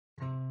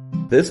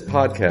This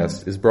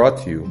podcast is brought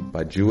to you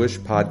by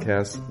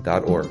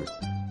JewishPodcasts.org.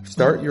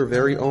 Start your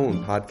very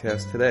own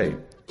podcast today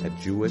at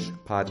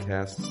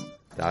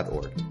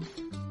JewishPodcasts.org.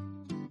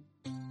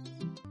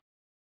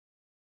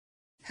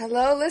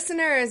 Hello,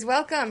 listeners.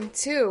 Welcome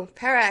to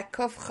Perek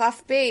Kuf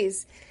Chaf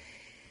Beis.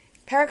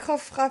 Perek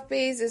Kuf Chaf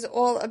Beis is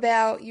all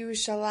about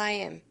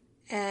Yerushalayim.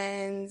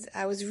 And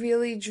I was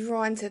really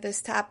drawn to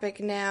this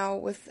topic now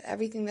with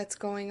everything that's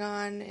going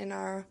on in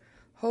our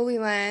Holy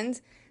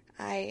Land.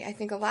 I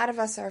think a lot of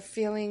us are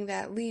feeling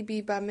that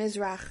Libi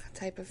Bamizrach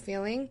type of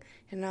feeling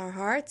in our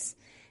hearts.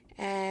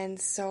 And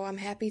so I'm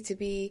happy to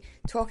be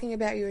talking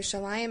about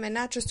Yerushalayim, and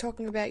not just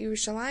talking about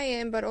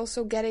Yerushalayim, but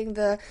also getting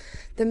the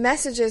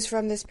messages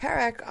from this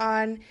Perek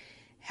on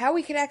how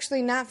we could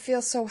actually not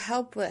feel so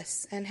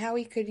helpless and how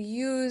we could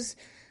use,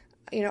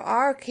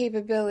 our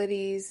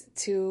capabilities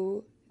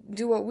to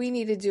do what we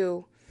need to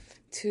do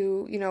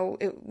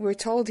we're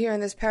told here in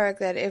this Perek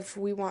that if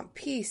we want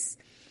peace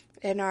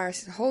in our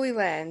Holy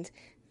Land,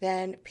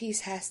 then peace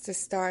has to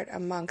start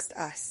amongst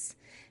us.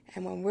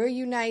 And when we're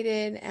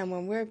united and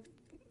when we're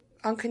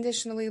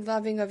unconditionally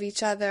loving of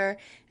each other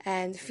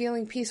and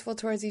feeling peaceful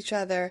towards each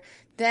other,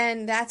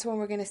 then that's when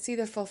we're going to see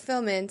the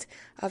fulfillment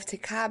of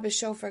Tikah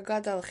b'shofar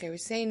gadol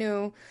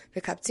cheruseinu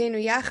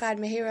v'kaptzenu yachad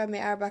mehira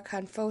me'arba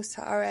kanfos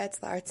haaretz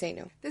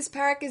la'artzenu. This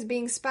parak is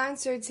being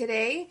sponsored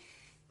today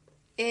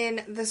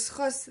in the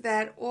schus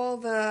that all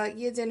the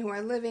Yidden who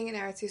are living in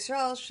Eretz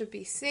Yisrael should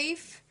be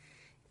safe,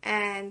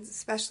 and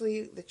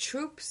especially the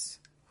troops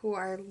who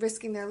are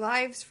risking their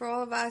lives for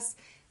all of us,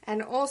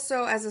 and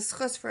also as a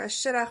schus for a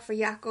shidduch for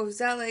Yaakov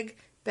Zelig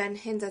ben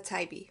Hinda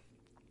Taibi.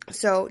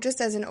 So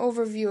just as an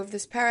overview of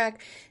this parak,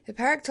 the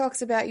parak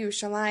talks about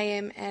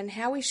Yerushalayim and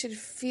how we should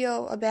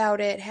feel about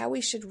it, how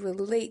we should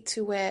relate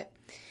to it,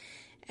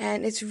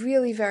 and it's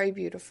really very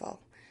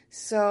beautiful.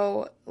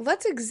 So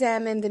let's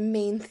examine the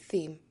main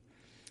theme.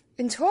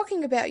 In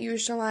talking about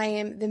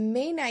Yerushalayim, the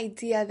main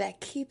idea that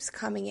keeps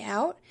coming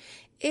out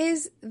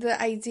is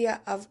the idea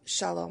of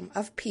shalom,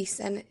 of peace.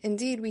 And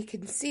indeed, we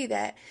can see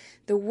that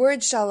the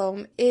word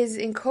shalom is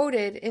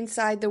encoded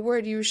inside the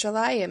word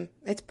Yerushalayim.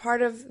 It's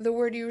part of the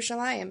word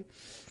Yerushalayim.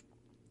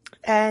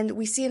 And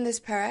we see in this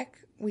parak,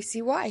 we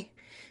see why.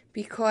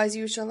 Because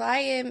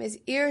Yerushalayim is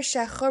Ir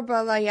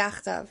Shechurba La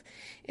Yachtav.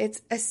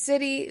 It's a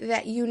city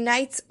that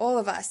unites all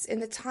of us. In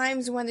the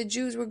times when the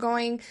Jews were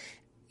going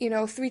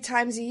 3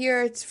 times a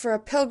year for a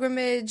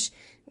pilgrimage,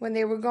 when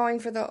they were going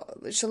for the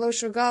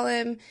Shalosh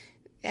Regalim,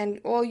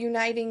 and all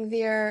uniting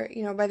there,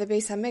 by the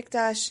Beis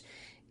HaMikdash,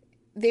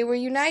 they were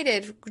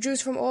united.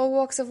 Jews from all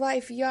walks of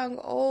life, young,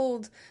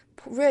 old,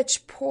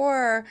 rich,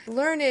 poor,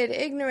 learned,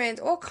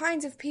 ignorant, all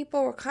kinds of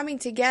people were coming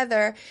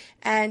together.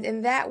 And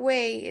in that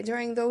way,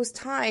 during those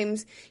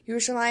times,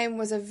 Yerushalayim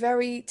was a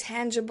very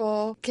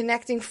tangible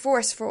connecting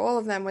force for all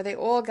of them, where they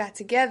all got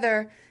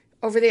together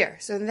over there.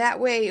 So in that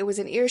way, it was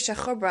an Ir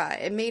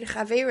Shechubra. It made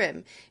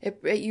Chaverim.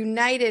 It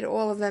united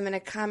all of them in a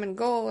common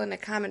goal, and a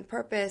common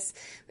purpose,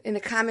 in a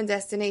common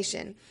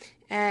destination.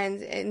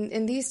 And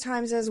in these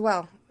times as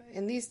well,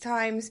 in these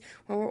times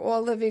when we're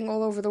all living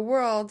all over the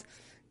world,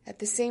 at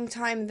the same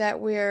time that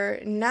we're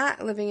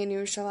not living in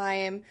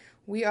Yerushalayim,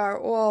 we are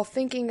all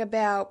thinking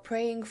about,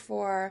 praying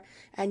for,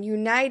 and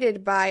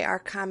united by our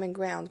common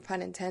ground,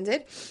 pun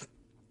intended,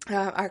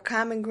 our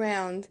common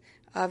ground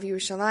of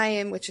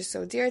Yerushalayim, which is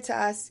so dear to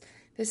us.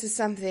 This is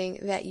something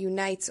that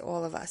unites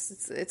all of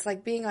us. It's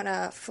like being on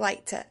a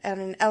flight, on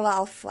an El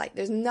Al flight.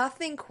 There's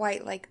nothing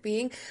quite like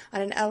being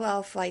on an El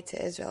Al flight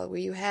to Israel, where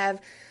you have,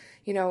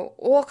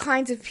 all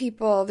kinds of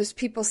people. There's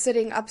people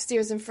sitting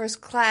upstairs in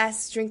first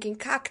class drinking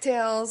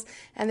cocktails,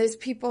 and there's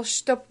people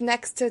stuck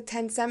next to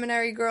 10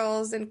 seminary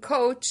girls and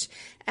coach,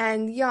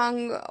 and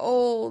young,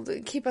 old,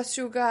 kippah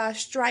sruga,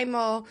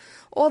 shtreimel,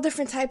 all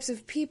different types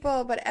of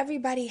people, but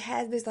everybody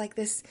has there's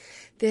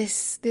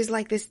this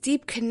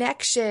deep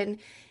connection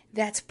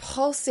that's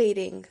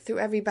pulsating through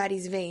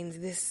everybody's veins,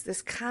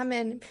 this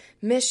common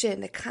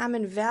mission, the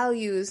common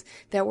values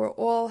that we're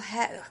all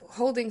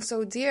holding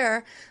so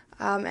dear,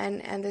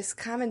 and this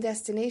common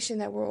destination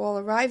that we're all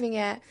arriving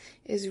at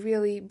is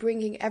really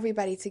bringing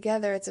everybody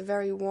together. It's a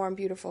very warm,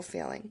 beautiful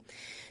feeling.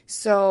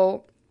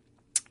 So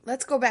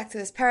let's go back to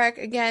this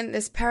parak. Again,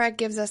 this parak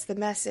gives us the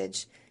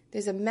message.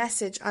 There's a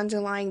message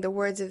underlying the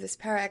words of this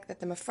parak that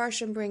the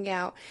Mefarshim bring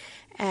out,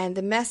 and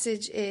the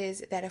message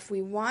is that if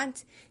we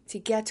want to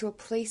get to a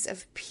place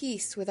of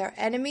peace with our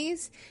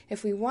enemies,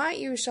 if we want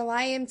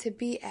Yerushalayim to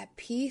be at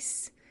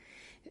peace,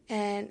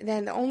 and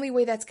then the only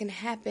way that's going to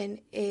happen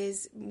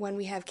is when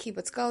we have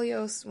Kibbutz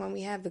Galios, when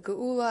we have the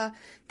Geula.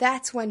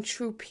 That's when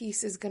true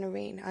peace is going to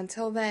reign.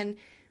 Until then,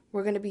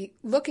 we're going to be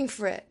looking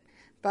for it,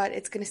 but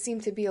it's going to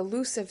seem to be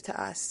elusive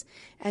to us.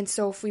 And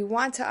so if we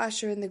want to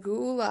usher in the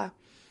Geula,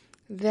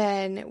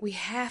 then we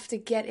have to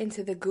get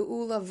into the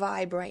Geula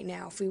vibe right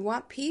now. If we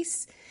want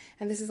peace,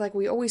 and this is like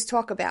we always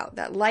talk about,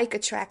 that like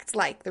attracts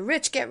like. The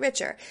rich get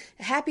richer.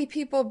 Happy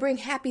people bring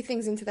happy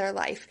things into their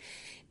life.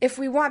 if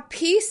we want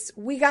peace,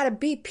 we got to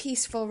be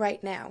peaceful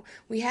right now.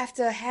 We have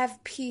to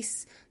have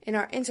peace in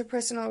our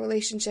interpersonal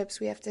relationships.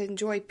 We have to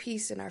enjoy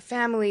peace in our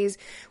families.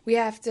 We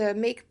have to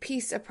make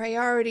peace a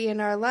priority in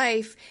our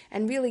life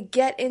and really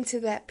get into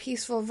that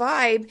peaceful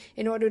vibe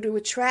in order to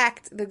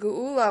attract the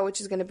geula,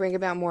 which is going to bring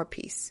about more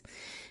peace.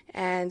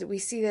 And we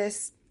see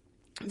this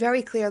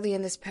very clearly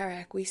in this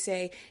parak. We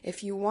say,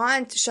 if you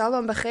want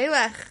shalom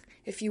b'chelech,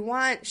 if you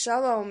want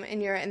shalom in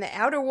the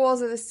outer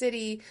walls of the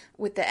city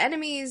with the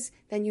enemies,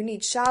 then you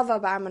need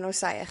shalva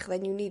b'armanosayach.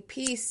 Then you need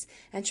peace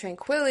and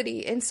tranquility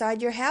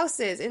inside your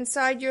houses,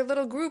 inside your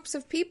little groups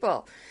of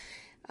people.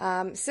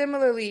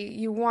 Similarly,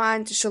 you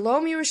want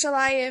shalom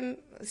Yerushalayim,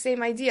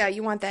 same idea.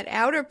 You want that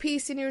outer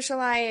peace in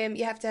Yerushalayim.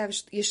 You have to have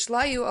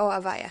yishlayu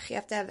o avayach. You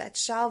have to have that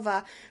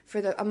shalva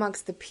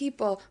amongst the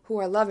people who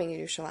are loving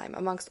Yerushalayim.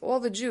 Amongst all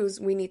the Jews,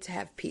 we need to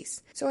have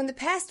peace. So in the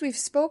past, we've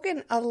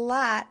spoken a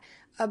lot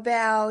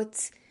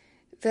about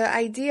the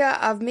idea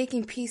of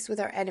making peace with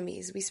our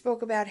enemies. We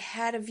spoke about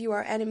how to view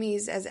our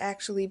enemies as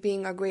actually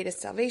being our greatest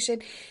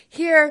salvation.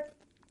 Here,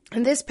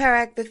 in this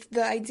parak,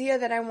 the idea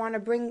that I want to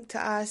bring to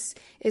us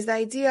is the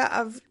idea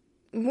of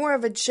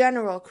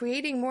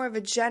creating more of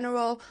a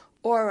general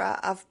aura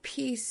of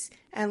peace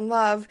and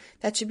love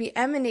that should be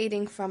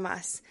emanating from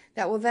us,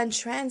 that will then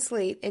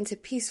translate into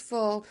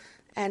peaceful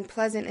and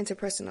pleasant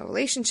interpersonal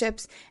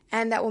relationships,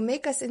 and that will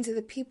make us into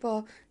the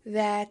people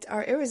that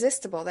are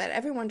irresistible, that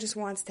everyone just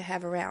wants to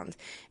have around.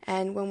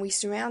 And when we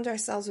surround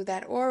ourselves with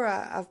that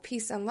aura of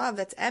peace and love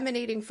that's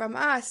emanating from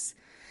us,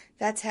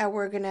 that's how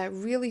we're going to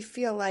really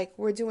feel like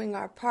we're doing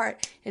our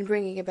part in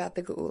bringing about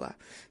the geula.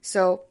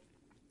 So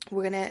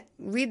we're going to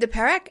read the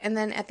parak, and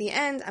then at the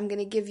end, I'm going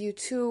to give you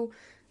two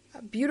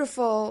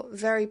beautiful,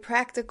 very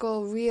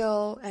practical,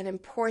 real, and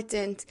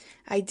important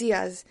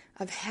ideas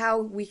of how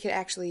we could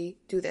actually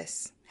do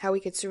this, how we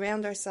could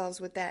surround ourselves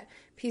with that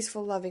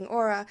peaceful, loving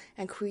aura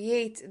and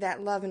create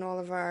that love in all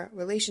of our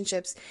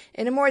relationships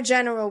in a more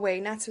general way,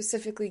 not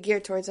specifically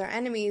geared towards our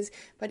enemies,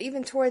 but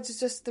even towards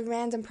just the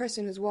random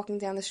person who's walking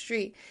down the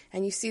street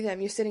and you see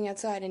them, you're sitting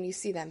outside and you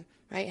see them,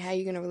 right? How are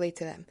you going to relate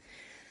to them?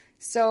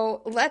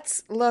 So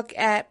let's look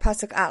at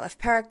Pasuk Aleph.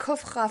 Parak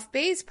Kuf Chaf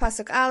Beis,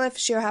 Pasuk Aleph,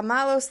 Shir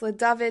Hamalos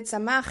LeDavid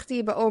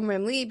Samachti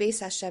Ba'omrim Li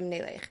Beis Hashem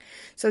Nelech.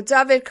 So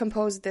David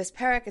composed this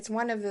parak. It's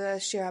one of the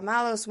Shir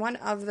Hamalos, one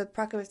of the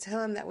Prakim of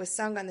Tehillim that was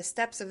sung on the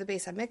steps of the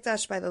Beis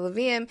HaMikdash by the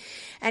Leviim.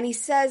 And he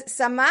says,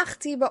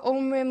 Samachti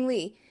Ba'omrim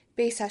Li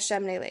Beis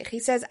Hashem Nelech. He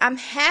says, I'm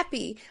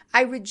happy,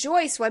 I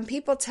rejoice when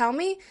people tell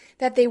me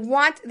that they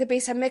want the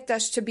Beis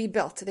HaMikdash to be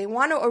built. They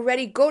want to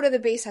already go to the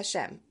Beis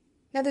Hashem.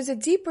 Now, there's a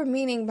deeper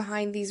meaning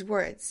behind these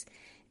words,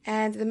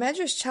 and the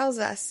Medrash tells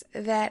us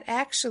that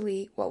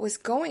actually what was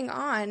going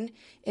on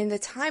in the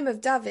time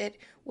of David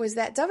was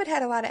that David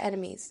had a lot of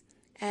enemies,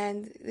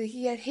 and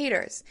he had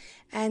haters,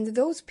 and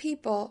those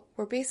people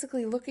were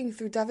basically looking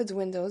through David's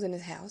windows in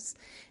his house,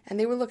 and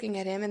they were looking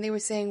at him, and they were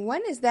saying,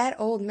 when is that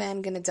old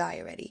man going to die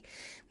already?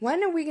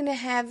 When are we going to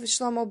have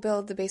Shlomo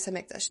build the Beis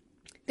HaMikdash?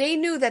 They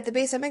knew that the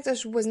Beis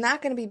HaMikdash was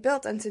not going to be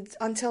built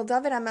until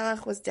David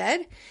HaMelech was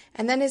dead,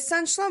 and then his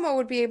son Shlomo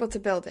would be able to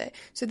build it.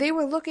 So they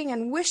were looking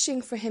and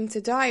wishing for him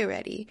to die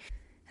already.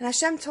 And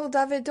Hashem told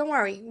David, don't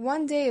worry,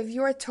 one day of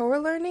your Torah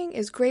learning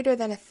is greater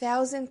than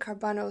 1,000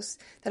 karbanos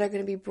that are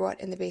going to be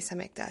brought in the Beis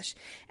HaMikdash.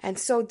 And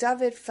so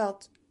David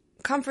felt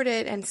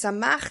comforted and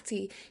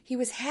samachti. He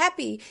was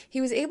happy. He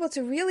was able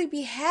to really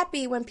be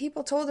happy when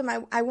people told him,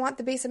 I want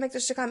the Beis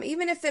HaMikdash to come.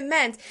 Even if it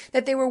meant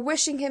that they were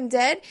wishing him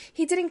dead,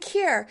 he didn't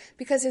care,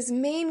 because his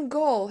main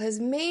goal, his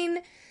main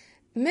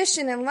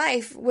mission in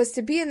life was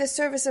to be in the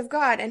service of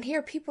God. And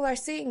here people are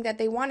saying that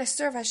they want to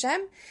serve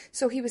Hashem,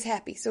 so he was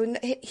happy. So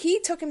he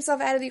took himself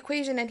out of the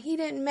equation, and he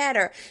didn't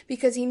matter,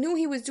 because he knew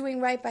he was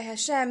doing right by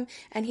Hashem,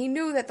 and he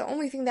knew that the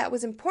only thing that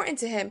was important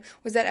to him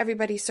was that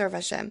everybody serve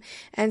Hashem.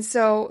 And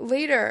so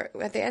later,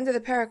 at the end of the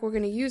parak, we're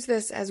going to use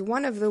this as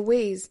one of the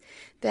ways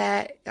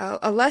that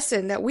a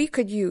lesson that we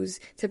could use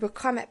to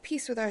become at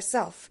peace with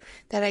ourselves.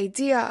 That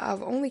idea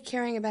of only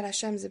caring about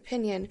Hashem's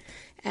opinion,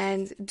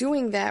 and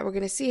doing that, we're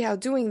going to see how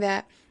doing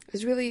that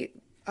is really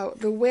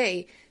the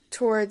way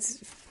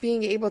towards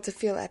being able to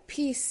feel at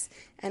peace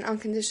and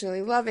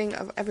unconditionally loving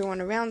of everyone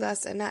around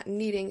us, and not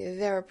needing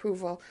their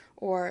approval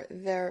or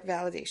their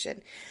validation.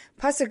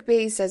 Pasuk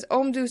Beis says,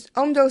 Omdos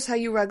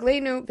hayu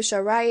ragleinu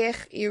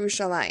b'sharayich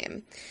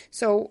Yerushalayim.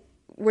 So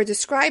we're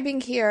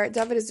describing here,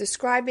 David is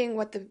describing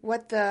what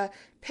the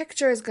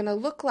picture is going to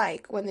look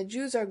like when the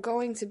Jews are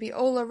going to be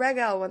Ola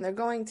Regel, when they're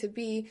going to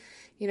be,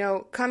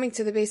 coming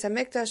to the Beis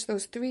HaMikdash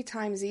those 3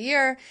 times a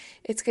year.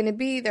 It's going to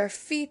be, their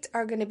feet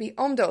are going to be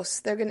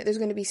omdos. There's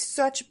going to be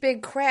such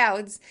big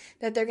crowds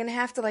that they're going to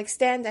have to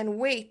stand and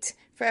wait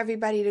for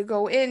everybody to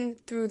go in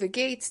through the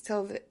gates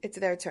till it's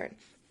their turn.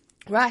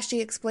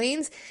 Rashi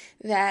explains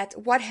that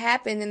what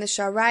happened in the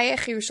Sharayach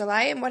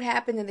Yerushalayim, what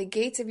happened in the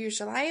gates of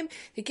Yerushalayim,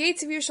 the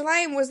gates of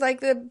Yerushalayim was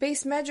like the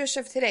base medrash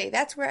of today.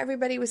 That's where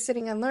everybody was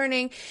sitting and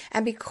learning.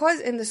 And because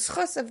in the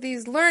schus of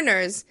these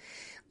learners,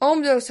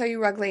 Omdos hayu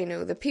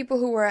ragleinu, the people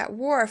who were at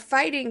war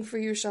fighting for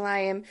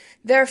Yerushalayim,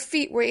 their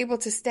feet were able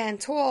to stand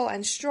tall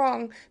and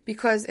strong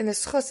because in the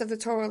schus of the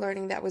Torah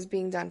learning that was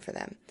being done for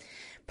them.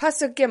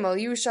 Pasuk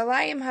Gimel,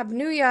 Yerushalayim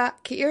habnuya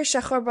ki'ir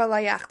shachor bala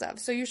yachtav.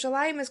 So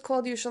Yerushalayim is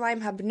called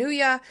Yerushalayim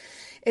habnuya.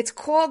 It's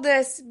called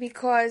this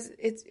because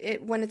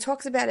when it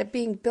talks about it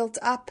being built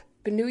up,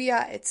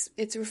 Benuya,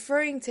 it's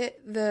referring to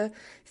the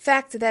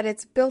fact that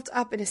it's built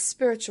up in a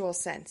spiritual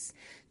sense.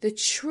 The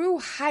true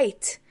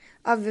height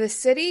of a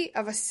city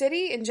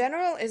in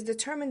general is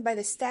determined by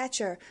the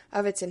stature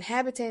of its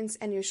inhabitants,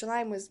 and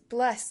Yerushalayim was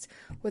blessed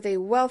with a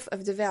wealth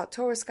of devout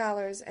Torah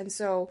scholars, and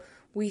so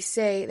we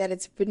say that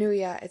it's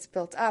Benuya, it's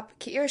built up.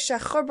 Ki'ir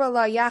shachor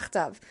bala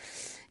yachtav.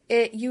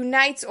 It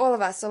unites all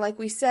of us. So like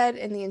we said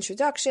in the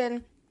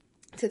introduction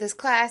to this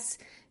class,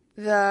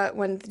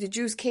 when the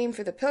Jews came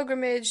for the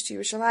pilgrimage to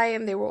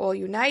Yerushalayim, they were all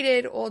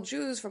united, all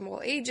Jews from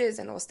all ages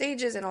and all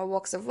stages and all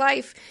walks of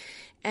life.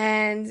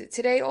 And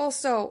today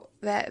also,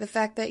 that the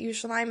fact that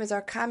Yerushalayim is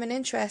our common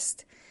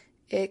interest,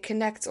 it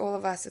connects all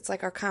of us. It's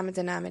like our common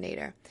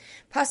denominator.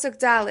 Pasuk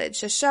Daled,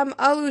 Shasham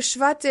alu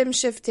shvatim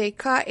shiftei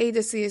ka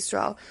edus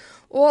Yisrael.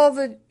 All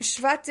the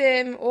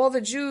shvatim, all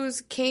the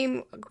Jews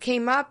came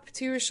up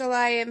to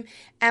Yerushalayim,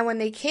 and when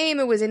they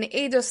came, it was an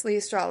edus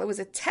Yisrael. It was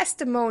a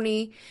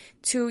testimony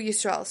to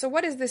Yisrael. So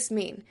what does this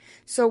mean?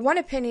 So one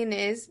opinion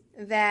is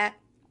that,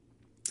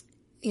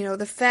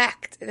 the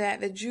fact that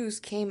the Jews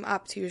came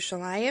up to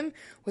Yerushalayim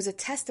was a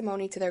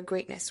testimony to their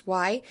greatness.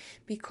 Why?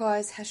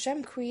 Because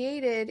Hashem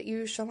created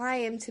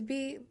Yerushalayim to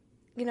be,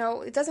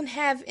 it doesn't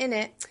have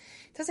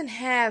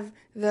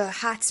the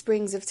hot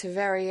springs of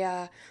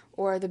Tiberia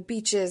or the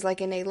beaches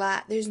like in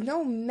Eilat. There's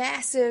no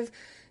massive,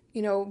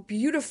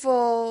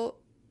 beautiful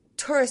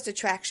tourist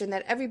attraction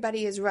that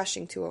everybody is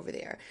rushing to over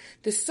there.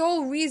 The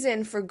sole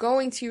reason for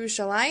going to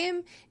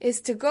Yerushalayim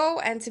is to go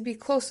and to be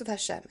close with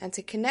Hashem and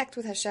to connect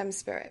with Hashem's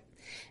spirit.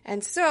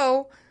 And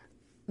so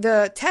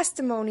the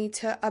testimony,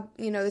 the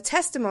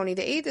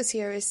Eidos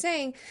here is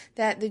saying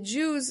that the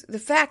Jews, the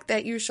fact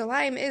that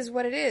Yerushalayim is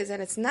what it is,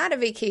 and it's not a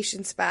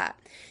vacation spot,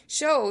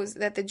 shows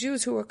that the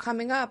Jews who were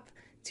coming up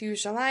to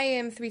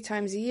Yerushalayim 3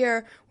 times a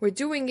year were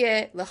doing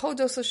it,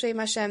 Lehodos l'Shem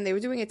Hashem, they were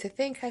doing it to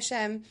thank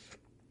Hashem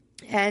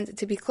and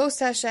to be close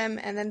to Hashem,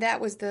 and then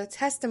that was the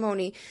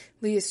testimony,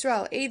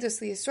 L'Yisrael, Eidos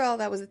L'Yisrael,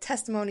 that was the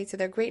testimony to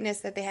their greatness,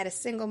 that they had a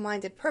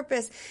single-minded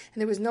purpose, and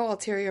there was no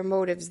ulterior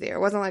motives there. It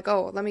wasn't like,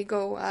 let me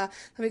go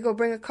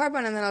bring a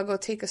carbon, and then I'll go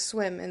take a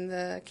swim in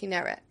the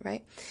Kinneret,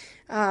 right?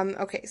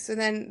 Okay, so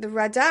then the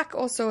Radak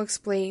also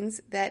explains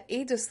that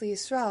Eidos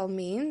L'Yisrael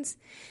means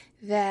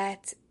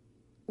that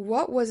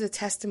what was a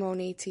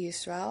testimony to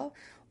Yisrael?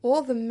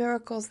 All the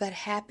miracles that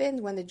happened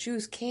when the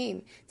Jews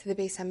came to the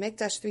Beis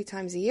HaMikdash 3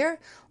 times a year,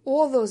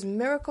 all those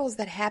miracles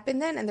that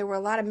happened then, and there were a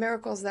lot of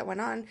miracles that went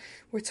on.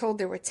 We're told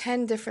there were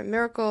 10 different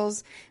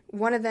miracles.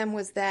 One of them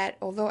was that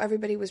although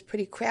everybody was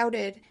pretty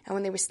crowded, and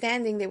when they were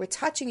standing, they were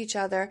touching each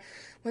other,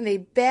 when they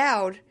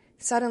bowed,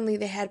 suddenly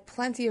they had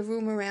plenty of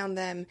room around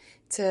them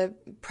to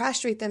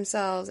prostrate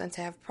themselves and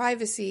to have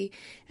privacy.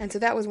 And so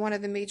that was one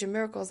of the major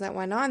miracles that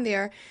went on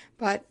there.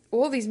 But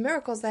all these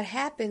miracles that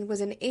happened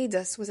was an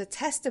edus, was a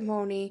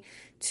testimony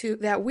to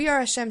that we are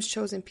Hashem's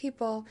chosen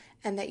people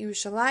and that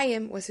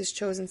Yerushalayim was his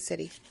chosen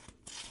city.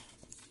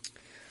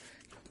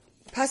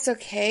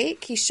 Pasuk Hey,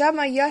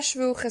 Kishama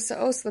Yashvu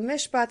Chesaos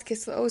Lemishpat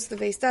Kislaos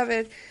Leveis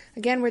David.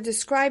 Again, we're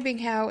describing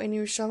how in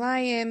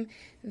Yerushalayim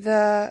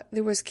there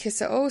was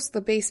Kisaos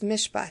Lebeis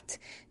Mishpat.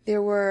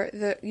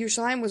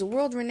 Yerushalayim was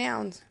world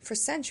renowned for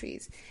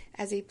centuries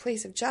as a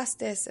place of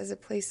justice, as a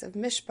place of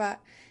Mishpat,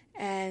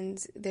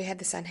 and they had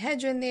the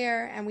Sanhedrin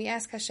there. And we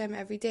ask Hashem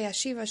every day,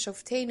 Hashiva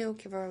Shoftenu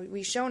Kivar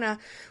Rishona.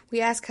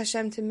 We ask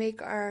Hashem to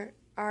make our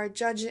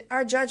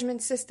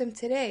judgment system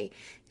today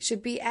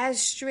should be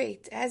as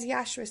straight, as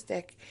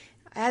yashristic,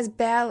 as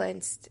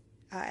balanced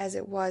as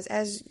it was,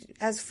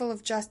 as full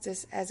of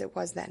justice as it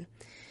was then.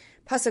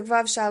 Pasuk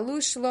Vav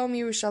Shalu Shalom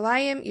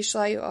Yerushalayim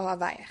Yishlayu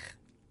Ohavayach.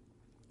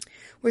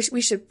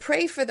 We should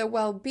pray for the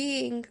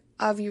well-being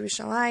of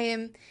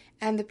Yerushalayim,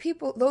 and the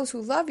people, those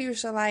who love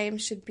Yerushalayim,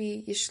 should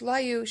be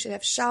Yishlayu, should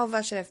have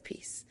shalva, should have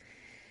peace.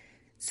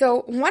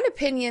 So one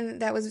opinion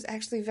that was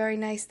actually very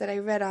nice that I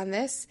read on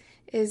this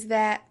is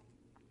that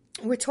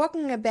we're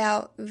talking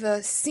about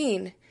the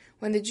scene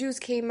when the Jews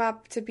came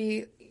up to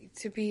be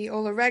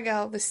Ola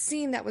Regel. The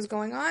scene that was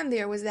going on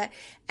there was that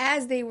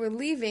as they were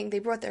leaving, they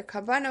brought their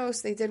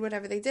kabanos, they did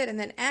whatever they did, and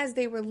then as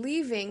they were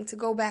leaving to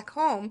go back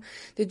home,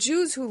 the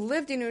Jews who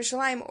lived in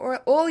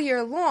Yerushalayim all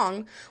year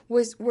long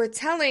were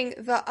telling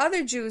the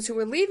other Jews who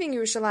were leaving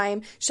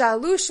Yerushalayim,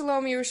 Shalu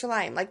Shalom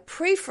Yerushalayim, like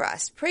pray for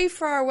us, pray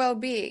for our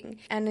well-being.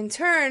 And in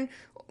turn,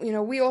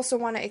 we also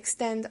want to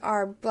extend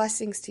our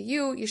blessings to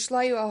you,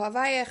 Yishlayu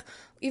Ohavayach,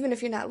 even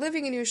if you're not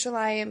living in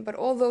Yerushalayim, but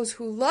all those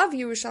who love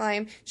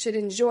Yerushalayim should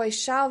enjoy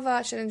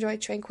shalva, should enjoy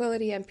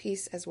tranquility and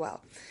peace as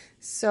well.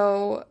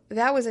 So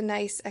that was a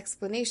nice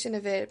explanation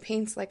of it. It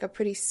paints like a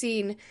pretty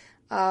scene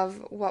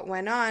of what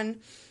went on.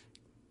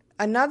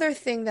 another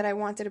thing that I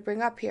wanted to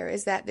bring up here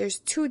is that there's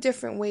two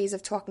different ways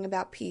of talking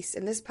about peace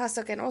in this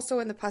pasuk and also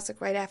in the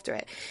pasuk right after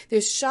it.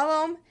 There's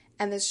shalom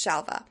and there's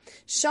shalva.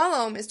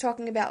 Shalom is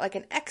talking about like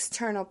an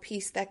external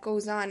peace that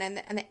goes on and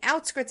the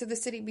outskirts of the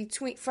city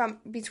between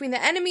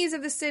the enemies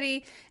of the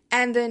city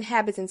and the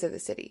inhabitants of the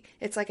city.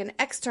 It's like an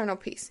external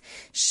peace.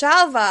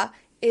 Shalva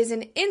is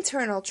an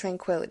internal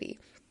tranquility.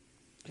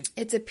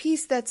 It's a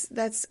peace that's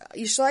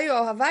Yishlayu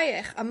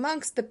Ohavayech,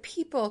 amongst the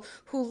people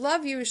who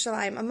love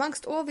Yerushalayim,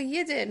 amongst all the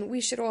Yidden.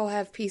 We should all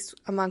have peace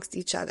amongst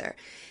each other.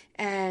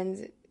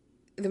 And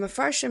the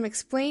Mefarshim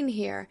explain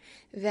here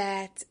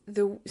that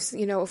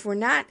if we're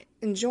not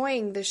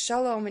enjoying the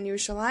Shalom in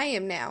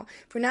Yerushalayim now,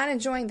 if we're not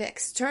enjoying the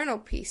external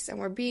peace and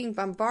we're being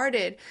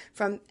bombarded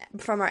from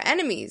our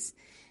enemies,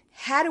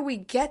 how do we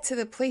get to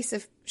the place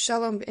of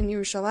Shalom in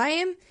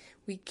Yerushalayim?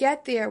 We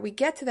get there, we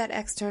get to that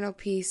external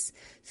peace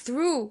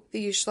through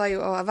the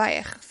Yishlayu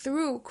Ohavayech,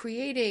 through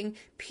creating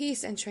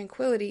peace and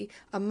tranquility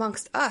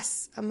amongst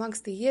us,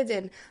 amongst the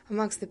Yidden,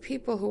 amongst the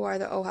people who are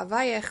the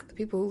Ohavayech, the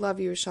people who love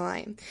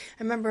Yerushalayim.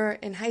 I remember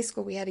in high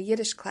school we had a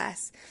Yiddish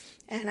class,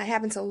 and I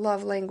happened to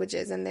love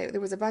languages, and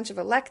there was a bunch of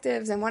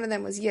electives, and one of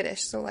them was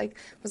Yiddish. So it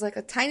was like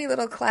a tiny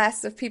little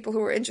class of people who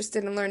were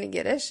interested in learning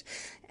Yiddish,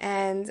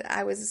 and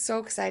I was so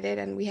excited,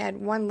 and we had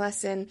one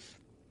lesson.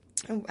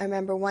 I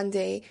remember one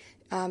day,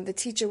 the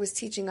teacher was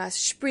teaching us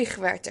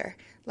Sprichwörter,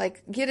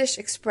 like Yiddish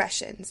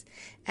expressions.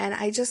 And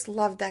I just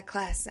loved that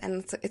class.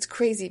 And it's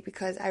crazy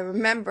because I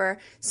remember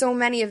so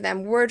many of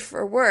them word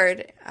for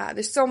word.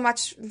 There's so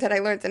much that I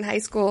learned in high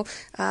school,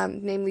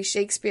 namely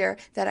Shakespeare,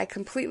 that I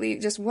completely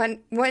just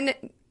went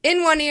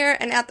in one ear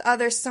and out the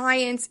other,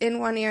 science in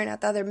one ear and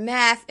out the other,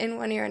 math in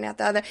one ear and out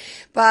the other.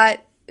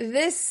 But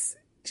this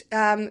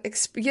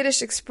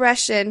Yiddish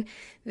expression,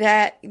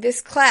 that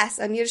this class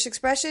on Yiddish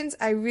expressions,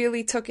 I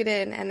really took it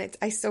in, and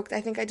I soaked.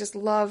 I think I just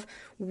love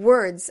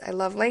words. I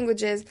love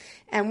languages,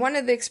 and one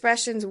of the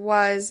expressions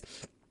was,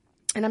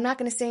 and I'm not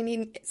going to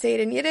say it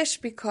in Yiddish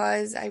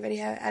because I already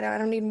have. I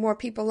don't need more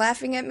people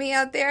laughing at me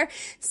out there.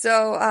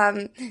 So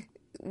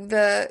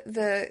but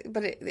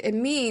it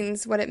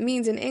means, what it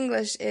means in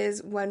English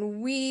is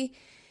when we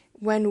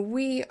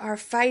are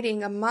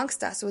fighting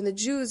amongst us, when the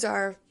Jews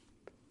are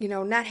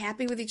not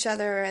happy with each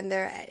other and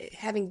they're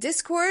having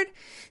discord,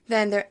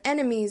 then their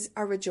enemies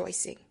are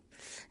rejoicing.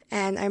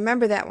 And I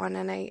remember that one,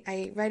 and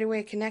I right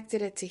away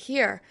connected it to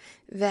here,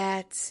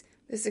 that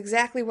this is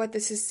exactly what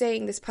this is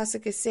saying, this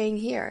pasuk is saying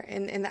here,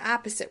 in the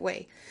opposite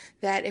way,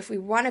 that if we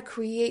want to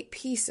create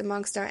peace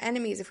amongst our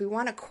enemies, if we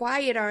want to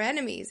quiet our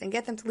enemies and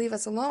get them to leave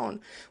us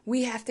alone,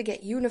 we have to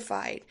get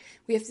unified.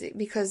 We have to,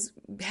 because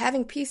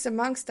having peace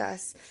amongst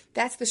us,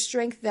 that's the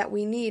strength that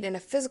we need in a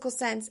physical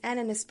sense and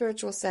in a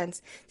spiritual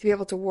sense to be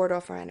able to ward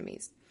off our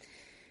enemies.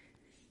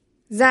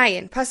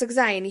 Zayin, pasuk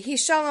Zayin, Yehi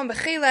shalom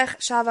b'chilech,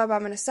 shalva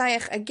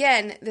b'manasayach.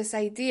 Again, this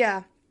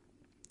idea,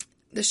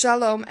 the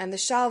shalom and the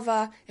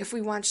shalva. If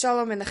we want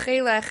shalom in the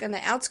chelech, in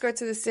the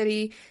outskirts of the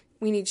city,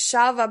 we need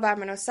shalva bar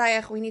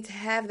manosayach. We need to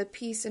have the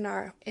peace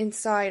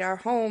inside our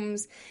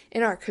homes,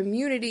 in our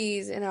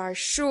communities, in our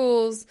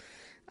shuls.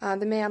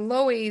 The Me'am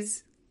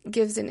Lois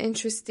gives an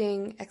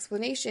interesting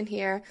explanation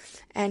here,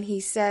 and he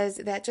says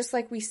that just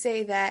like we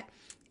say that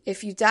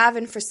if you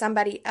daven for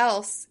somebody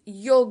else,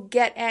 you'll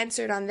get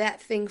answered on that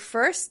thing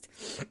first.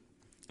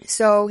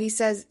 So he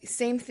says,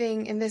 same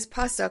thing in this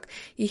pasuk,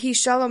 Yehi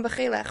shalom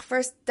b'chelech.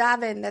 First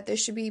daven that there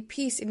should be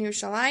peace in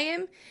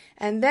Yerushalayim,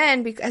 and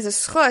then as a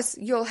schus,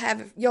 you'll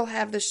have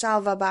the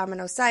shalva bar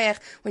manosayach.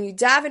 When you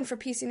daven for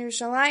peace in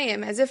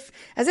Yerushalayim, as if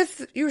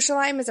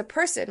Yerushalayim is a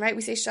person, right?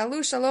 We say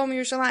shalu shalom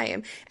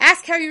Yerushalayim.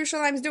 Ask how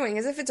Yerushalayim is doing,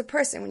 as if it's a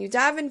person. When you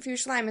daven for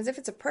Yerushalayim, as if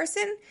it's a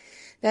person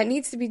that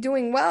needs to be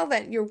doing well,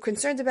 that you're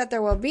concerned about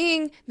their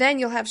well-being, then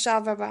you'll have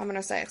shalva bar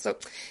manosayach. So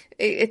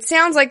it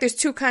sounds like there's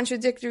two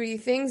contradictory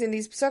things in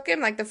these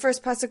psukim. Like the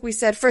first pasuk we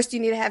said, first you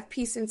need to have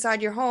peace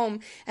inside your home,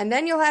 and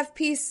then you'll have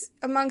peace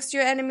amongst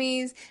your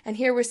enemies. And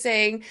here we're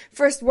saying,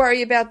 first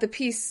worry about the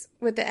peace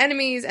with the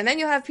enemies, and then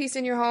you'll have peace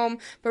in your home.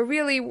 But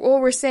really, all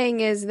we're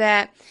saying is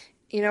that,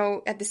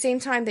 at the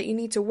same time that you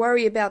need to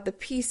worry about the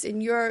peace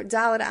in your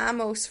Dalet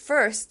Amos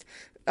first,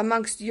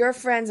 amongst your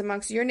friends,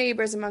 amongst your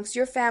neighbors, amongst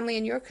your family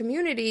and your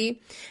community,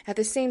 at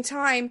the same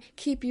time,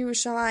 keep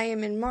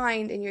Yerushalayim in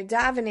mind in your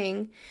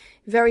davening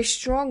very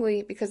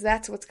strongly, because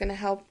that's what's going to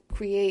help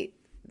create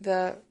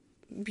the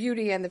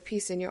beauty and the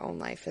peace in your own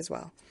life as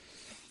well.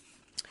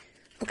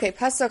 Okay,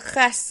 Pasuk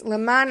Ches,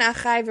 Leman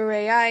achai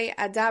v'reyai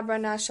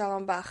adabrana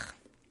shalom bach.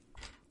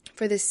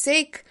 For the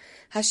sake,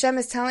 Hashem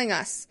is telling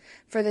us,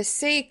 for the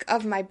sake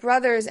of my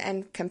brothers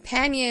and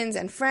companions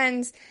and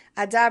friends,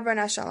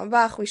 adabrana shalom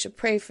bach, we should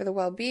pray for the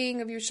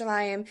well-being of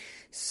Yerushalayim.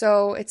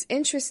 So it's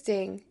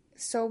interesting,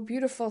 so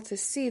beautiful to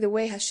see the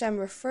way Hashem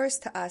refers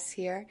to us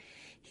here.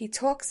 He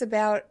talks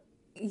about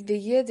the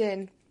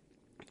Yidden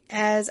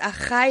as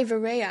achai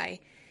v'reyai.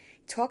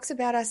 He talks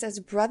about us as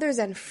brothers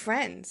and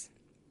friends.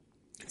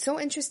 It's so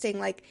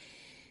interesting,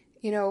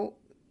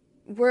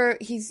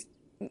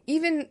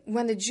 even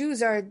when the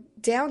Jews are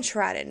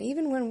downtrodden,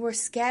 even when we're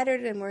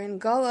scattered and we're in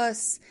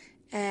Galus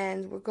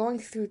and we're going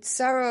through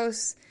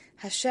tsaros,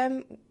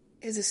 Hashem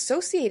is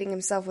associating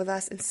himself with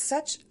us in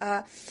such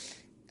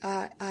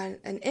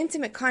an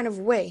intimate kind of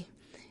way.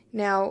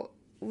 Now,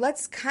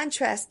 let's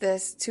contrast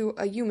this to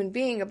a human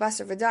being, a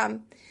basar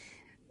v'dam.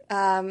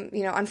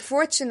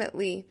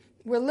 Unfortunately,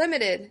 we're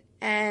limited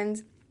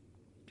and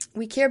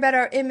we care about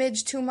our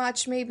image too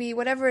much, maybe,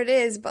 whatever it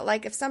is. But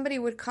like if somebody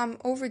would come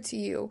over to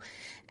you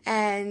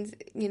and,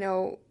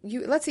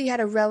 let's say you had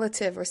a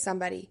relative or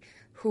somebody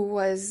who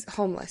was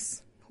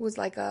homeless, who was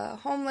like a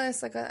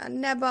homeless, like a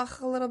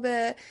nebuch a little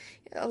bit,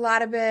 a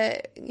lot of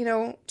it,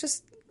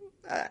 just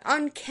an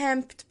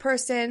unkempt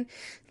person.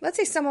 Let's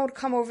say someone would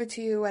come over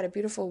to you at a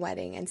beautiful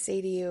wedding and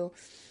say to you,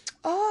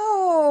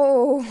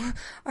 "Oh,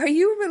 are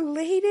you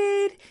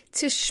related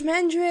to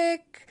Shmendrik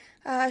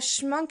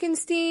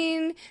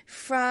Schmunkenstein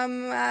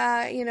from,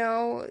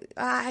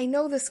 I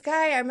know this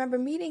guy, I remember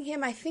meeting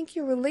him, I think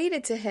you're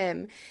related to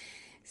him."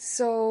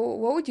 So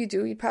what would you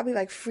do? You'd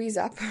probably freeze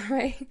up,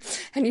 right?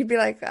 And you'd be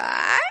like,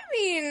 I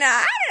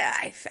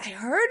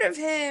heard of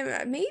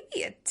him,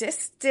 maybe a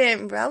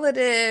distant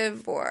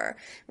relative, or,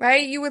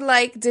 right? You would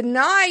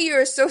deny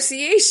your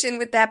association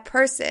with that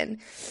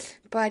person.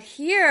 But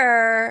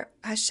here,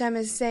 Hashem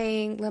is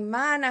saying,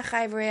 L'man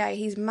achai v're'ai,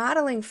 he's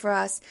modeling for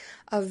us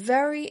a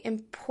very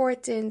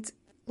important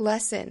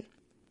lesson,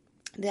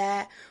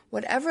 that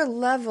whatever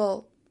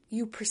level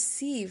you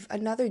perceive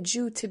another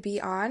Jew to be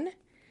on,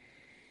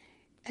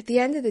 at the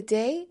end of the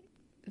day,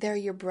 they're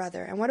your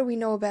brother. And what do we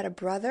know about a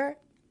brother?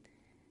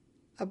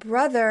 A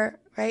brother,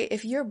 right?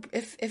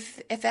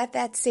 If at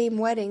that same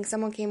wedding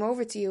someone came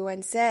over to you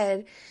and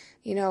said,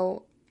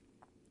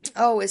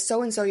 "Oh, is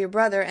so-and-so your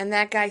brother?" And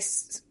that guy,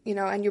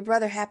 and your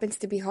brother happens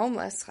to be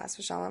homeless, chas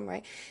v'shalom,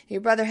 right?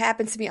 Your brother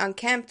happens to be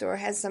unkempt or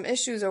has some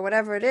issues or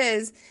whatever it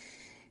is,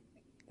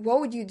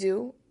 what would you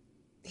do?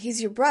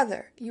 He's your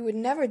brother. You would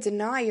never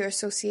deny your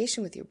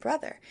association with your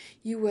brother.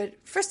 You would,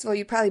 first of all,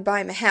 you'd probably buy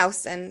him a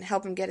house and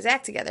help him get his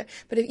act together.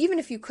 But even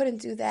if you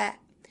couldn't do that,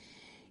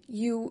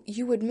 you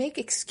would make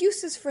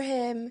excuses for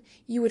him.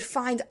 You would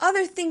find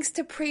other things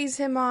to praise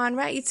him on,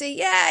 right? You'd say,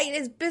 yeah,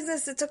 his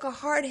business, it took a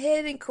hard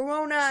hit in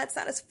Corona. It's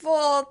not his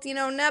fault,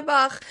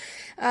 Nebuch.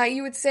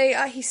 You would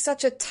say, he's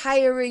such a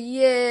Tyra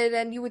Yid,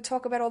 and you would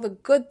talk about all the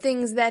good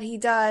things that he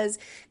does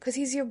because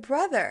he's your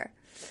brother.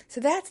 So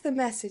that's the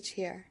message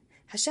here.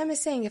 Hashem is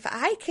saying, if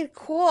I could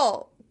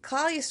call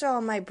Klal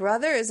Yisrael my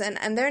brothers,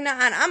 and they're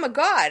not, and I'm a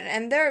God,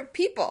 and they're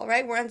people,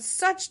 right? We're on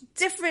such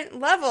different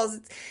levels.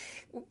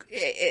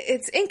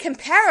 It's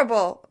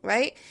incomparable,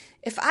 right?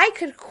 If I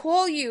could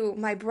call you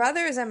my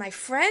brothers and my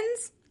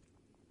friends,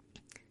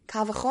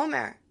 Kal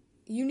v'chomer,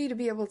 you need to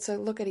be able to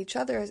look at each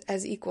other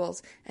as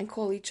equals and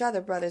call each other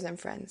brothers and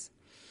friends.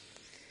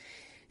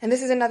 And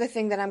this is another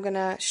thing that I'm going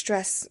to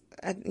stress,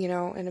 in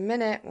a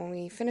minute when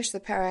we finish the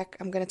parak.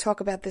 I'm going to talk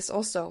about this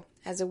also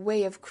as a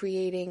way of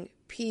creating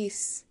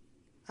peace,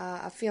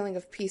 a feeling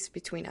of peace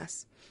between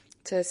us.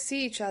 To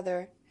see each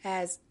other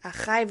as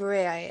achai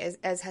v're'ai,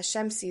 as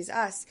Hashem sees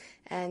us.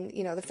 And,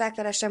 the fact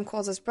that Hashem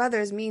calls us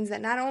brothers means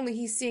that not only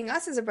he's seeing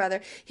us as a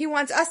brother, he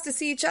wants us to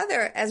see each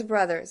other as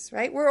brothers,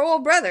 right? We're all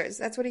brothers.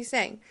 That's what he's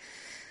saying.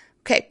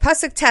 Okay,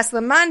 Pasuk Tes,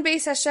 L'man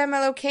beis Hashem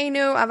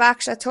Elokeinu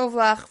avak shatov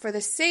lach, for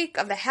the sake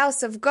of the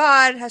house of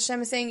God,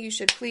 Hashem is saying you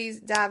should please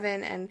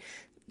daven and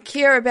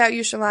care about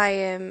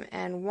Yerushalayim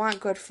and want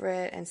good for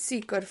it and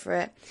seek good for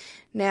it.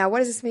 Now, what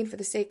does this mean for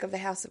the sake of the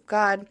house of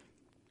God?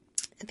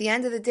 At the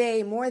end of the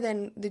day, more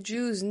than the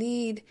Jews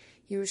need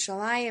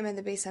Yerushalayim and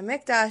the Beis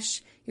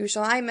HaMikdash,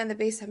 Yerushalayim and the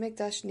Beis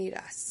HaMikdash need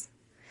us.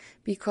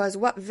 Because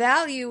what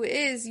value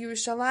is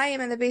Yerushalayim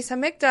and the Beis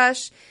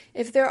HaMikdash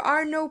if there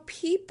are no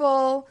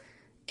people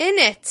in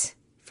it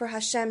for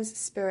Hashem's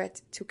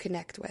Spirit to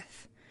connect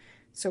with?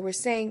 So we're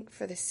saying,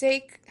 for the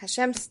sake,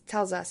 Hashem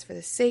tells us, for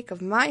the sake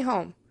of my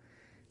home,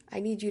 I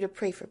need you to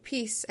pray for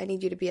peace. I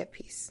need you to be at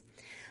peace.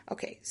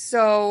 Okay,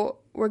 so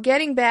we're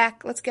getting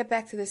back, let's get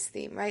back to this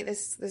theme, right?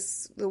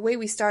 This the way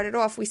we started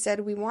off, we said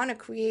we want to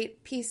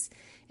create peace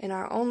in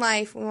our own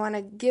life. We want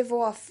to give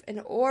off an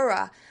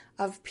aura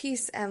of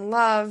peace and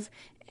love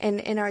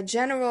in our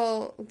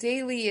general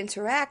daily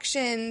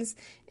interactions,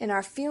 in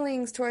our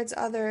feelings towards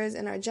others,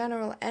 in our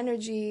general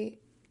energy,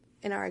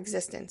 in our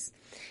existence.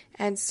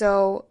 And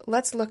so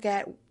let's look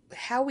at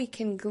how we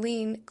can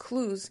glean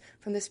clues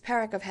from this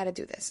parak of how to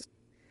do this.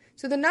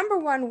 So the number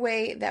one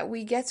way that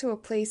we get to a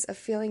place of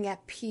feeling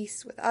at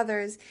peace with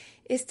others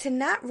is to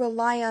not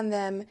rely on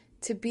them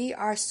to be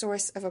our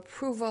source of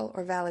approval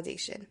or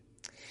validation.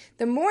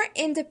 The more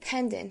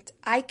independent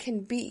I can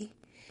be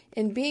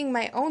in being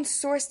my own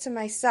source to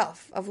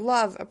myself of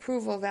love,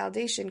 approval,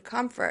 validation,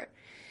 comfort,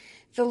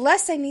 the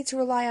less I need to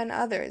rely on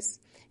others.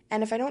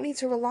 And if I don't need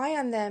to rely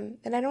on them,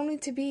 then I don't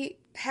need to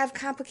have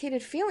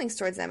complicated feelings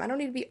towards them. I don't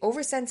need to be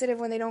oversensitive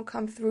when they don't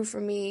come through for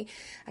me.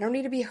 I don't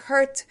need to be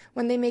hurt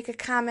when they make a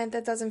comment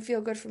that doesn't feel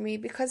good for me,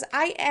 because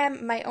I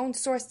am my own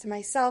source to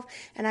myself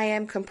and I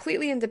am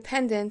completely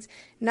independent,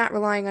 not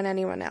relying on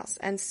anyone else.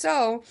 And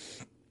so,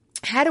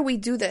 how do we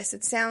do this?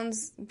 It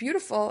sounds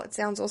beautiful. It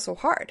sounds also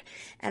hard.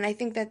 And I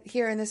think that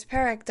here in this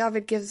parak,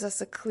 David gives us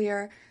a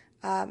clear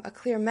a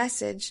clear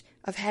message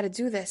of how to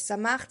do this.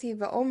 Samachti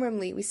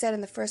va'omrim, we said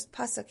in the first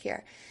pasuk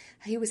here.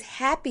 He was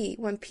happy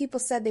when people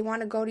said they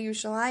want to go to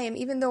Yerushalayim,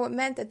 even though it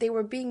meant that they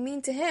were being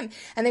mean to him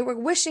and they were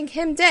wishing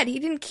him dead. He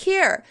didn't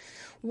care.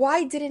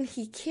 Why didn't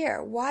he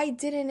care? Why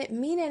didn't it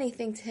mean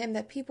anything to him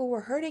that people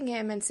were hurting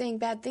him and saying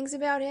bad things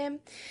about him?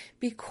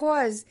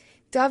 Because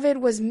David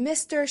was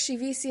Mr.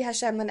 Shivisi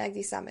Hashem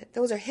L'Negdi Summit.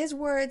 Those are his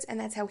words, and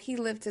that's how he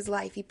lived his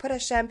life. He put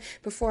Hashem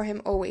before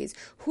him always.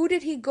 Who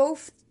did he go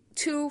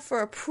to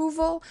for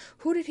approval?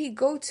 Who did he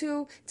go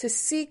to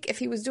seek if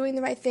he was doing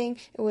the right thing?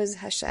 It was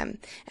Hashem.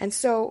 And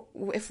so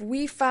if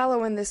we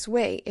follow in this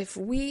way, if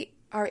we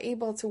are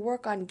able to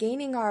work on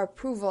gaining our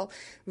approval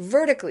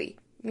vertically,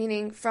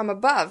 meaning from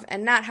above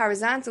and not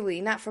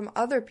horizontally, not from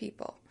other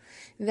people,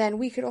 then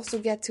we could also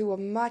get to a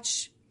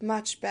much,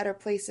 much better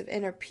place of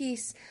inner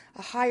peace,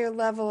 a higher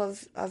level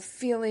of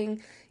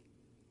feeling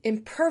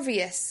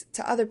impervious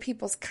to other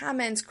people's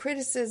comments,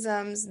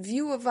 criticisms,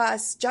 view of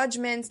us,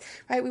 judgments,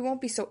 right? We won't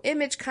be so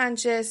image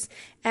conscious,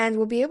 and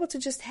we'll be able to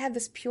just have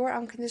this pure,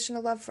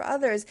 unconditional love for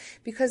others,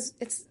 because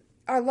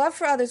our love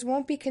for others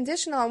won't be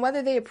conditional on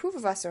whether they approve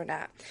of us or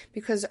not,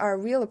 because our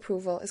real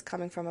approval is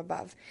coming from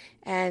above.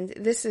 And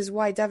this is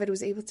why David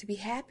was able to be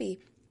happy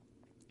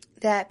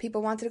that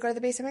people wanted to go to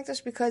the Beis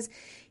HaMikdash, because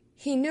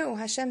he knew,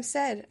 Hashem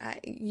said,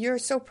 you're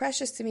so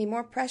precious to me,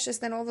 more precious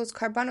than all those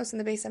karbanos in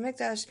the Beis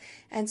HaMikdash.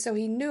 And so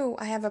he knew,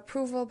 I have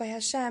approval by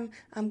Hashem,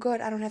 I'm good,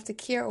 I don't have to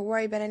care or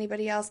worry about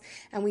anybody else.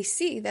 And we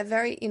see that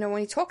when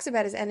he talks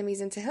about his enemies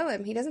in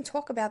Tehillim, he doesn't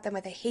talk about them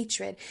with a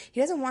hatred.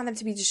 He doesn't want them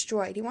to be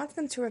destroyed. He wants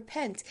them to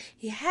repent.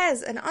 He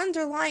has an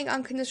underlying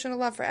unconditional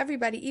love for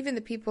everybody, even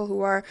the people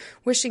who are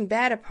wishing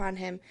bad upon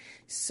him.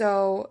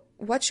 So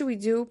what should we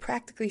do,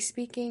 practically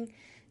speaking?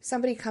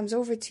 Somebody comes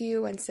over to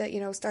you and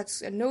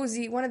starts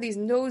one of these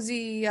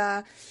nosy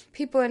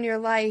people in your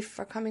life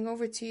are coming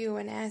over to you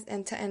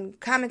and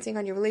commenting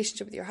on your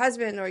relationship with your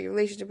husband or your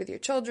relationship with your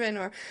children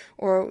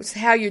or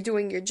how you're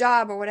doing your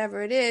job or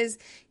whatever it is.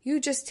 You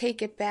just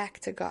take it back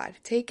to God.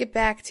 Take it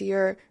back to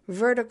your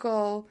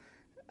vertical,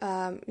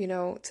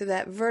 to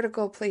that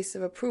vertical place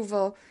of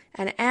approval,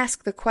 and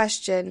ask the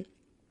question,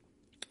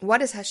 what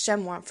does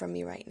Hashem want from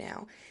me right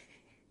now?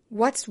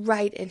 What's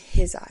right in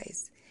His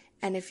eyes?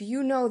 And if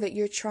you know that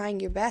you're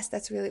trying your best,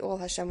 that's really all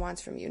Hashem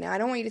wants from you. Now, I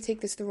don't want you to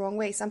take this the wrong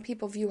way. Some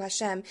people view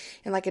Hashem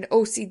in like an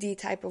OCD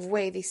type of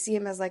way. They see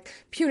Him as like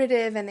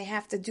punitive and they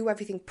have to do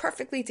everything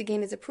perfectly to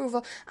gain His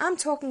approval. I'm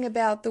talking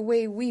about the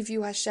way we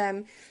view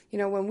Hashem,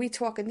 when we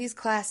talk in these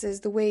classes,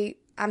 the way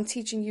I'm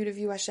teaching you to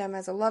view Hashem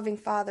as a loving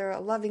Father, a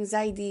loving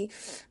Zaidi,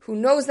 who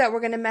knows that we're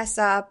going to mess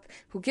up,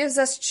 who gives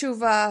us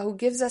tshuva, who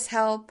gives us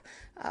help,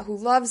 who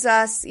loves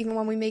us even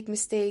when we make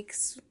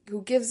mistakes,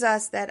 who gives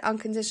us that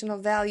unconditional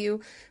value,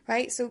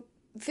 right? So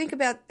think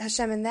about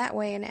Hashem in that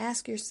way and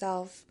ask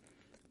yourself,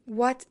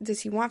 what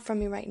does He want from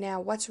me right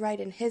now? What's right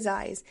in His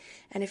eyes?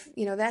 And if,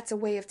 that's a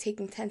way of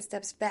taking 10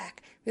 steps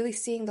back, really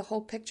seeing the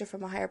whole picture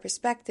from a higher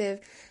perspective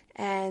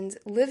and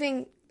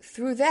living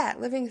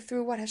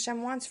through what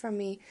Hashem wants from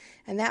me.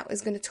 And that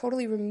is going to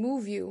totally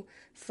remove you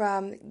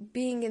from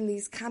being in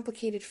these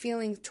complicated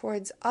feelings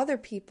towards other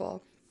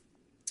people,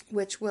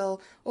 which will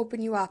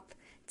open you up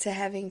to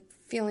having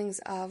feelings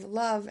of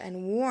love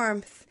and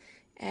warmth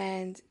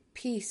and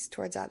peace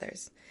towards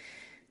others.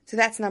 So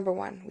that's number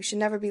one. We should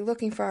never be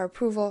looking for our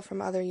approval from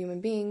other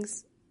human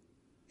beings.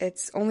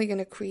 It's only going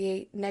to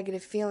create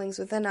negative feelings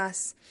within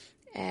us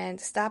and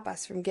stop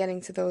us from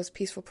getting to those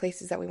peaceful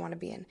places that we want to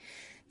be in.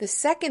 The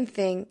second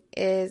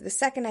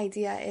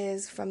idea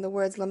is from the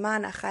words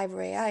Laman Achai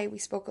V'Re'ai. We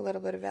spoke a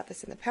little bit about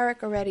this in the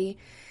parak already.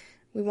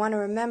 We want to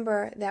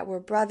remember that we're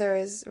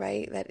brothers,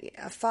 right? That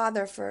a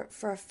father, for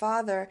a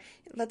father,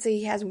 let's say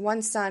he has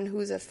one son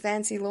who's a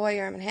fancy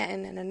lawyer in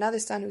Manhattan and another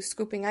son who's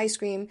scooping ice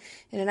cream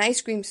in an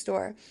ice cream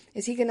store.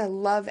 Is he going to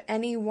love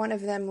any one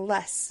of them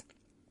less?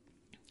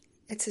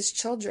 It's his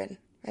children,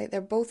 right?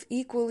 They're both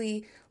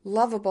equally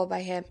lovable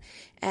by him.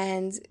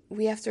 And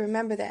we have to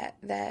remember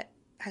that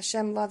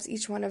Hashem loves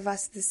each one of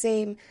us the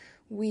same.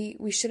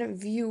 We shouldn't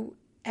view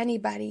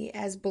anybody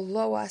as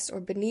below us or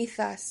beneath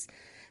us.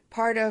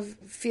 Part of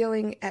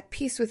feeling at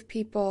peace with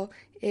people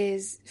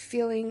is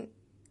feeling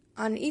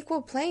on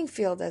equal playing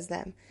field as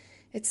them.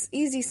 It's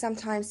easy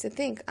sometimes to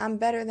think I'm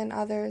better than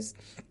others,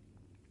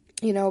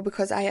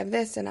 because I have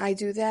this and I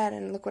do that,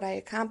 and look what I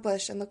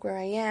accomplish, and look where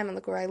I am, and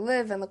look where I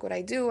live, and look what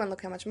I do, and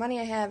look how much money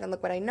I have, and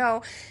look what I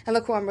know, and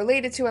look who I'm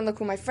related to, and look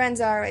who my friends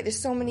are, right?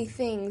 There's so many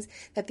things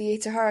that the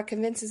Yetzer Hara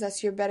convinces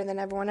us you're better than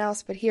everyone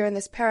else, but here in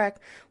this parak,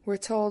 we're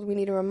told we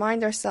need to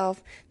remind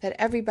ourselves that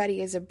everybody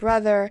is a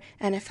brother,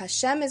 and if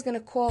Hashem is going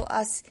to call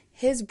us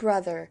His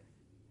brother,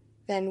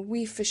 then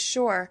we for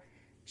sure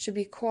should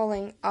be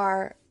calling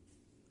our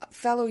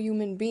fellow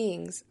human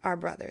beings our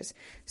brothers.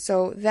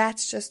 So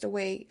that's just a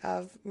way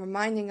of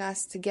reminding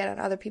us to get on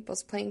other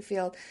people's playing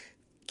field.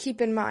 Keep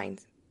in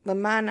mind,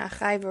 Laman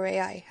Achai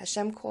V'Re'ai.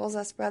 Hashem calls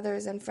us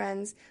brothers and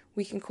friends.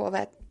 We can call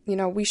that,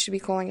 we should be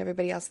calling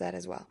everybody else that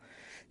as well.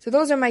 So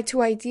those are my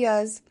two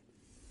ideas.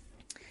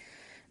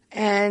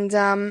 And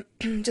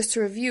just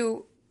to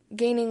review,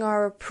 gaining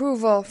our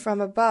approval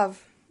from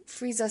above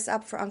frees us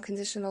up for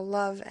unconditional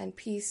love and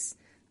peace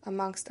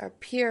amongst our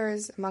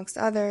peers, amongst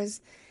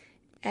others,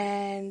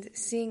 and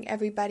seeing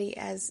everybody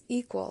as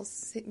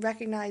equals,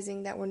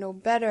 recognizing that we're no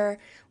better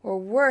or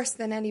worse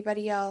than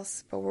anybody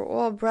else, but we're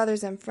all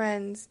brothers and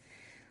friends.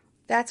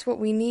 That's what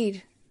we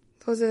need.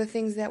 Those are the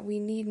things that we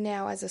need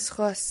now as a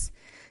schus,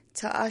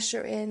 to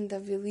usher in the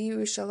Vili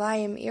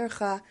Yerushalayim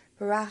Ircha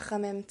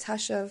Barachamim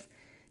Tashav.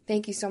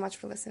 Thank you so much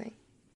for listening.